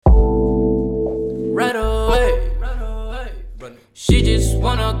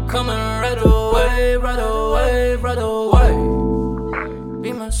coming right away, right away, right away.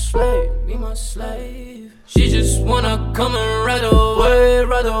 Be my slave, be my slave. She just wanna come in right away,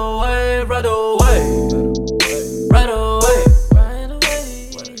 right away, right away, right away, right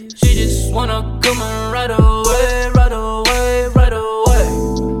away. She just wanna come in right away, right away, right away.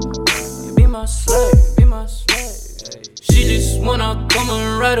 Be my slave, be my slave. She just wanna come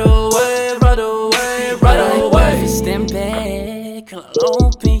in right away, right away, right away. Stand back,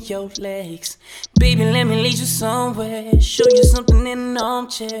 open your legs. Baby, let me lead you somewhere. Show you something in an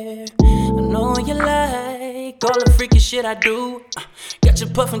armchair. I know you like all the freaky shit I do. Got you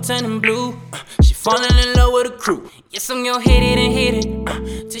puffin', turning blue. She falling in love with a crew. Yes, I'm gonna hit it and hit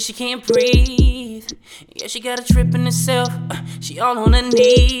it till she can't breathe. Yeah, she got a trip in herself. She all on her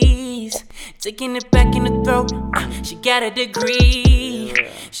knees, taking it back in the throat. She got a degree.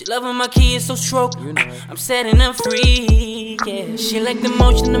 She loving my kids so stroke. I'm setting her free. Yeah, she like the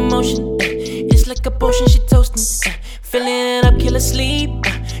motion, the motion. It's like a potion, she toasting. Filling it up, kill her sleep.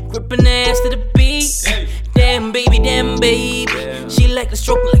 Gripping her ass to the beat. Damn baby, damn baby. She like the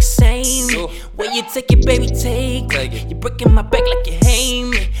stroke like same. When you take it, baby, take it. You breaking my back like you hate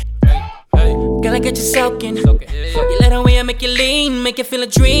me. Girl, I got you soaking. You let her way, I make you lean. Make you feel a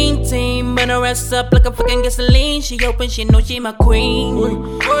dream team. Burn her ass up like a fucking gasoline. She open, she know she my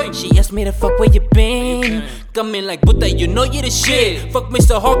queen. She asked me to fuck where you been. Come in like Buddha, you know you the shit. Fuck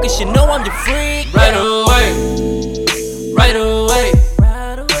Mr. Hawkins, you know I'm the freak. Right away, right away,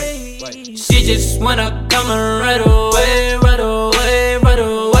 right away. She just wanna come right away, right away, right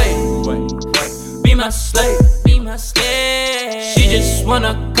away. Be my slave, be my slave. She just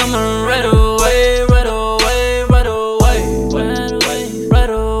wanna come right away, right away, right away, right away, right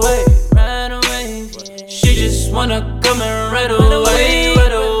away, right away. She just wanna come right away,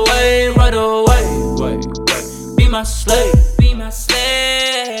 right away, right away. Be my slave, be my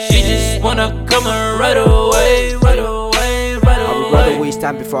slave. She just wanna come right away, right away, right away. I would rather waste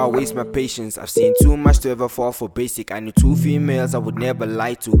time before I waste my patience. I've seen too much to ever fall for basic. I knew 2 females I would never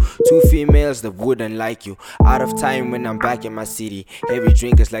lie to. 2 females that wouldn't like you. Out of time when I'm back in my city. Heavy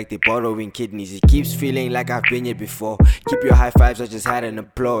drinkers like they borrowing kidneys. It keeps feeling like I've been here before. Keep your high fives, I just had an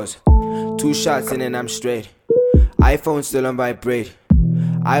applause. 2 shots in and I'm straight. iPhone still on vibrate.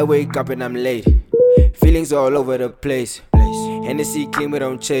 I wake up and I'm late. Feelings all over the place. Hennessy clean, we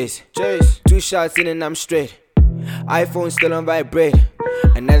don't chase. 2 shots in and I'm straight. iPhone still on vibrate.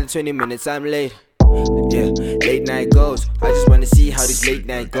 Another 20 minutes, I'm late. Yeah, late night goes. I just wanna see how this late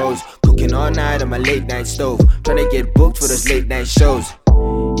night goes. Cooking all night on my late night stove. Tryna get booked for those late night shows.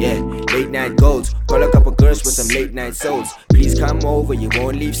 Yeah, late night goals. Call a couple girls with some late night souls. Please come over, you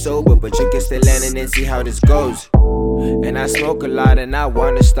won't leave sober, but you can still land and see how this goes. And I smoke a lot and I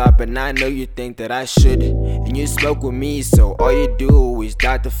wanna stop, and I know you think that I should. And you smoke with me, so all you do is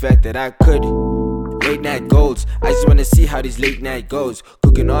doubt the fact that I could. Late night goals, I just wanna see how this late night goes.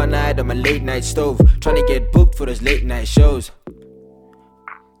 Cooking all night on my late night stove. Tryna get booked for those late night shows.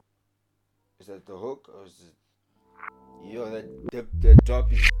 Is that the hook or is it... Yo, that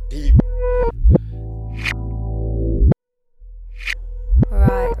drop is deep.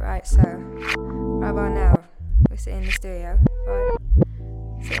 Right, so right about now we're sitting in the studio, right?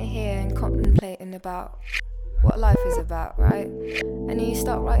 Sitting here and contemplating about what life is about, right? And then you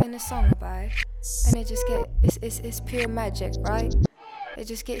start writing a song about it, and it just it's pure magic, right? It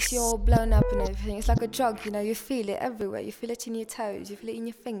just gets you all blown up and everything. It's like a drug, you know, you feel it everywhere. You feel it in your toes, you feel it in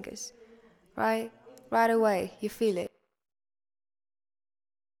your fingers, right? Right away, you feel it.